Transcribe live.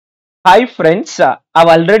Hi friends, I've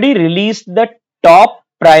already released the top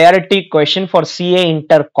priority question for CA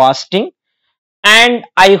intercosting and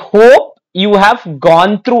I hope you have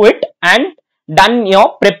gone through it and done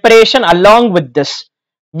your preparation along with this.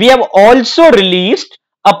 We have also released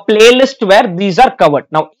a playlist where these are covered.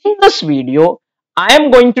 Now in this video, I am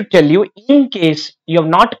going to tell you in case you have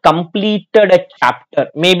not completed a chapter,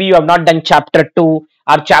 maybe you have not done chapter 2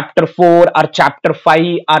 or chapter 4 or chapter 5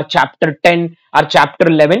 or chapter 10 or chapter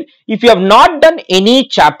 11. If you have not done any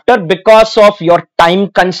chapter because of your time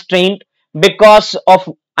constraint, because of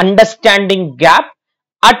understanding gap,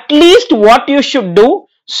 at least what you should do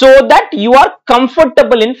so that you are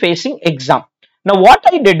comfortable in facing exam. Now what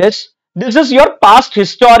I did is, this is your past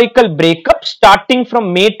historical breakup starting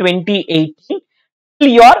from May 2018 till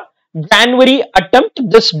your January attempt.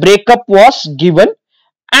 This breakup was given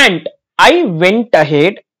and I went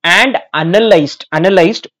ahead and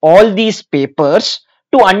analyzed all these papers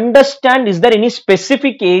to understand, is there any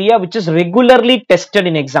specific area which is regularly tested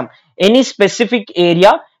in exam, any specific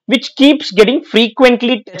area which keeps getting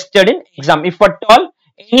frequently tested in exam, if at all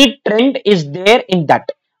any trend is there in that.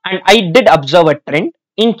 And I did observe a trend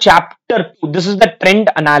in chapter 2. This is the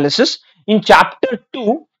trend analysis. In chapter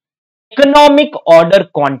 2, economic order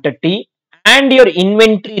quantity and your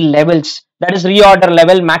inventory levels, that is reorder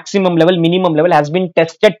level, maximum level, minimum level, has been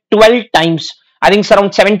tested 12 times. I think it's around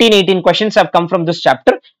 17-18 questions have come from this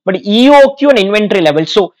chapter, but EOQ and inventory level.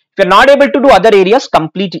 So if you're not able to do other areas,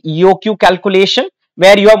 complete EOQ calculation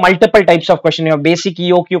where you have multiple types of question. You have basic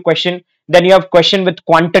EOQ question, then you have question with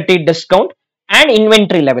quantity discount and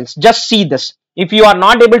inventory levels. Just see this if you are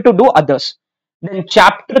not able to do others. Then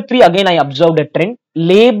chapter 3, again I observed a trend.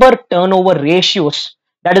 Labor turnover ratios,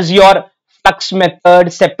 that is your flux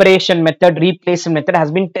method, separation method, replacement method, has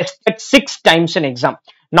been tested 6 times in exam.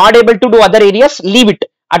 Not able to do other areas, leave it.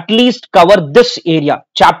 At least cover this area.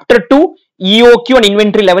 Chapter 2, EOQ and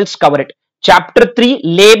inventory levels, cover it. Chapter 3,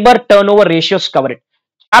 labor turnover ratios, cover it.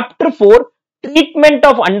 Chapter 4, treatment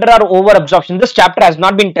of under or over absorption. This chapter has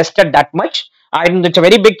not been tested that much. And it's a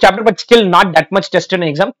very big chapter, but still not that much tested in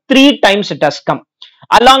exam. 3 times it has come.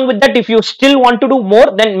 Along with that, if you still want to do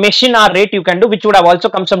more, then machine hour rate you can do, which would have also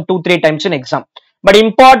come some 2-3 times in exam. But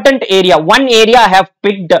important area, one area I have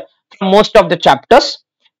picked from most of the chapters.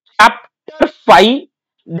 Chapter 5,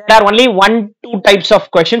 there are only 1-2 types of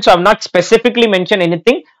questions, so I have not specifically mentioned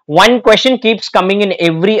anything. One question keeps coming in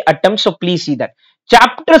every attempt, so please see that.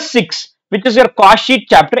 Chapter 6, which is your cost sheet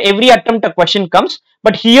chapter, every attempt a question comes,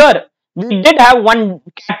 but here we did have one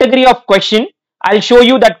category of question. I'll show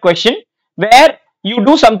you that question where you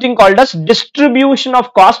do something called as distribution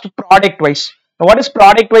of cost product wise. Now, what is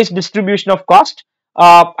product wise distribution of cost?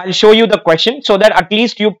 I'll show you the question so that at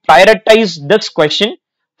least you prioritize this question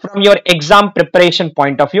from your exam preparation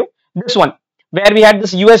point of view. This one, where we had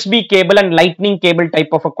this USB cable and lightning cable type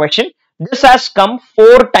of a question. This has come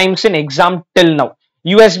 4 times in exam till now.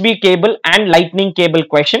 USB cable and lightning cable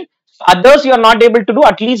question. Others you are not able to do,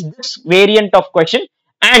 at least this variant of question.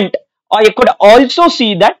 And you could also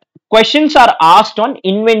see that questions are asked on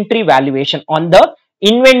inventory valuation. On the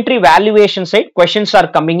inventory valuation side, questions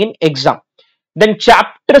are coming in exam. Then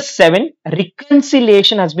chapter 7,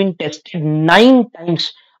 reconciliation has been tested 9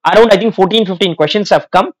 times. Around I think 14-15 questions have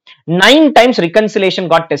come. 9 times reconciliation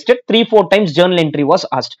got tested. 3-4 times journal entry was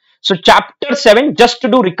asked. So chapter 7, just to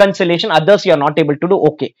do reconciliation, others you are not able to do.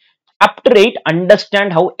 Okay. Chapter 8,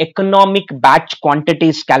 understand how economic batch quantity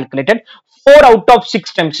is calculated. 4 out of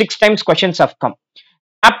 6 times. 6 times questions have come.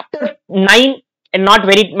 Chapter 9, and not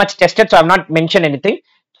very much tested, so I have not mentioned anything.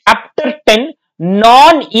 Chapter 10,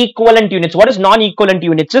 non-equivalent units. What is non-equivalent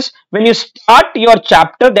units is when you start your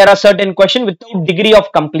chapter, there are certain questions without degree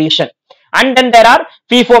of completion. And then there are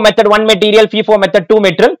FIFO method 1 material, FIFO method 2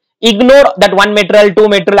 material. Ignore that 1 material, 2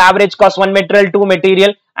 material, average cost 1 material, 2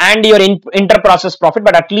 material and your inter-process profit,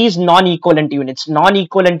 but at least non-equivalent units.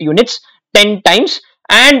 Non-equivalent units 10 times.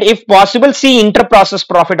 And if possible, see inter-process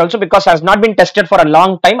profit also, because has not been tested for a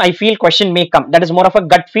long time. I feel question may come. That is more of a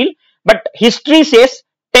gut feel. But history says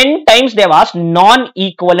 10 times they have asked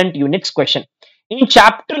non-equivalent units question. In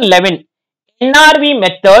chapter 11, NRV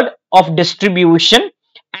method of distribution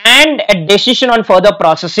and a decision on further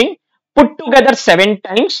processing put together 7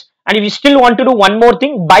 times. And if you still want to do one more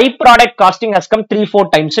thing, byproduct costing has come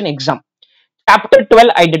 3-4 times in exam. Chapter 12,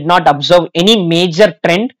 I did not observe any major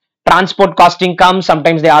trend. Transport costing comes,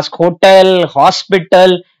 sometimes they ask hotel,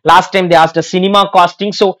 hospital, last time they asked a cinema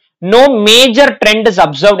costing. So no major trend is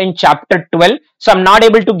observed in chapter 12. So I'm not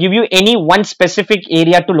able to give you any one specific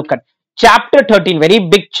area to look at. Chapter 13, very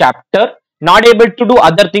big chapter, not able to do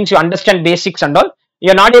other things. You understand basics and all.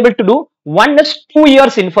 You're not able to do One is 2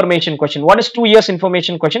 years information question. What is 2 years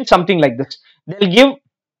information question? Something like this. They'll give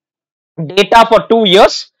data for 2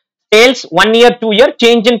 years, sales 1 year, 2 year,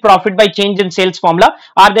 change in profit by change in sales formula,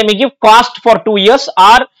 or they may give cost for 2 years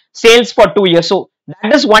or sales for 2 years. So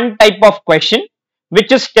that is one type of question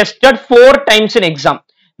which is tested 4 times in exam.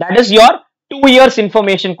 That is your 2 years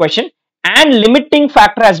information question. And limiting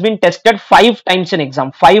factor has been tested 5 times in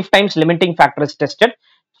exam. 5 times limiting factor is tested.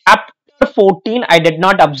 Chapter 14, I did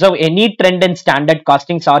not observe any trend in standard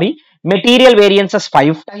costing. Sorry. Material variances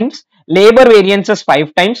 5 times. Labor variances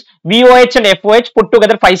 5 times. VOH and FOH put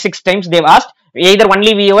together 5-6 times they've asked. Either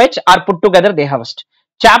only VOH or put together they have asked.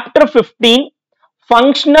 Chapter 15,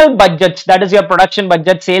 functional budgets, that is your production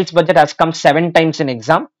budget, sales budget has come 7 times in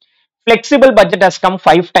exam. Flexible budget has come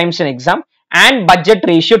 5 times in exam, and budget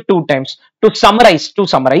ratio 2 times. To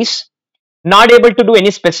summarize, not able to do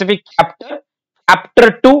any specific chapter.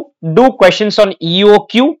 Chapter 2, do questions on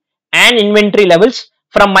EOQ and inventory levels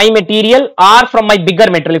from my material or from my bigger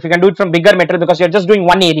material. If you can do it from bigger material because you're just doing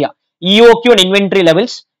one area. EOQ and inventory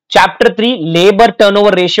levels. Chapter 3, labor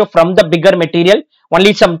turnover ratio from the bigger material.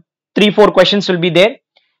 Only some 3-4 questions will be there.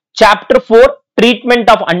 Chapter 4, treatment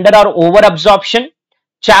of under or over absorption.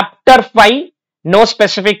 Chapter 5, no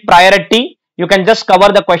specific priority. You can just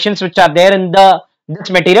cover the questions which are there in this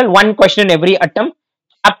material. One question in every attempt.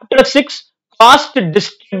 Chapter 6, cost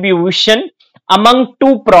distribution among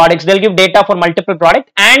 2 products. They'll give data for multiple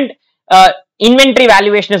products, and inventory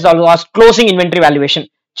valuation is also asked, closing inventory valuation.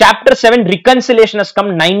 Chapter 7, reconciliation has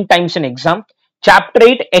come 9 times in exam. Chapter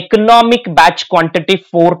 8, economic batch quantity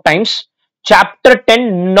 4 times. Chapter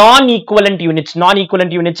 10, non-equivalent units.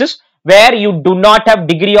 Non-equivalent units is where you do not have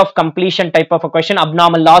degree of completion type of a question,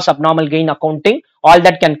 abnormal loss, abnormal gain accounting, all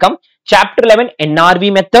that can come. Chapter 11,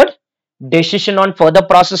 NRV method, decision on further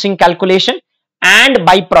processing calculation, and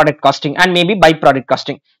byproduct costing, and maybe byproduct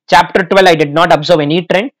costing. Chapter 12, I did not observe any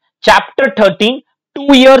trend. Chapter 13,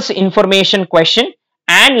 2 years information question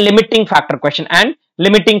and limiting factor question,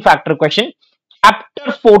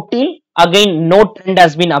 Chapter 14, again no trend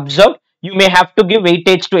has been observed. You may have to give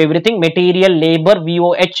weightage to everything, material, labor,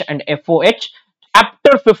 VOH and FOH.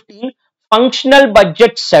 Chapter 15, functional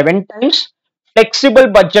budget 7 times, flexible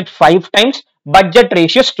budget 5 times, budget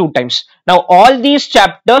ratios 2 times. Now all these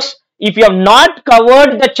chapters, if you have not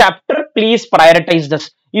covered the chapter, please prioritize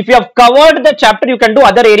this. If you have covered the chapter, you can do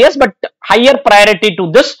other areas, but higher priority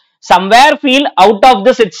to this. Somewhere feel out of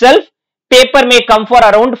this itself, paper may come for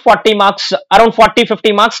around 40 marks, around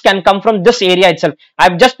 40-50 marks can come from this area itself.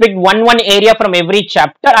 I've just picked one area from every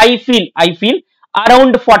chapter. I feel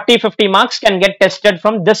around 40-50 marks can get tested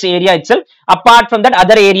from this area itself. Apart from that,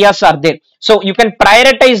 other areas are there. So you can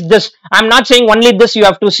prioritize this. I'm not saying only this you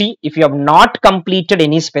have to see. If you have not completed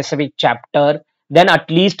any specific chapter, then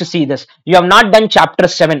at least see this. You have not done chapter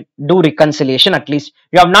 7, do reconciliation at least.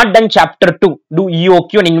 You have not done chapter 2, do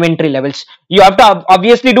EOQ and inventory levels. You have to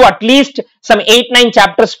obviously do at least some 8-9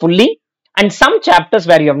 chapters fully, and some chapters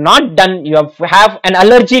where you have not done, you have an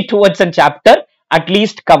allergy towards a chapter, at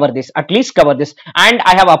least cover this, And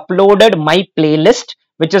I have uploaded my playlist,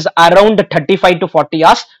 which is around 35 to 40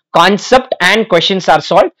 hours. Concept and questions are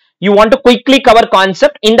solved. You want to quickly cover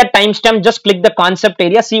concept, in the timestamp, just click the concept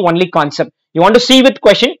area, see only concept. You want to see with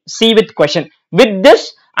question, see with question. With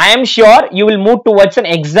this, I am sure you will move towards an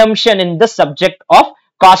exemption in the subject of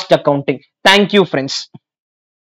cost accounting. Thank you, friends.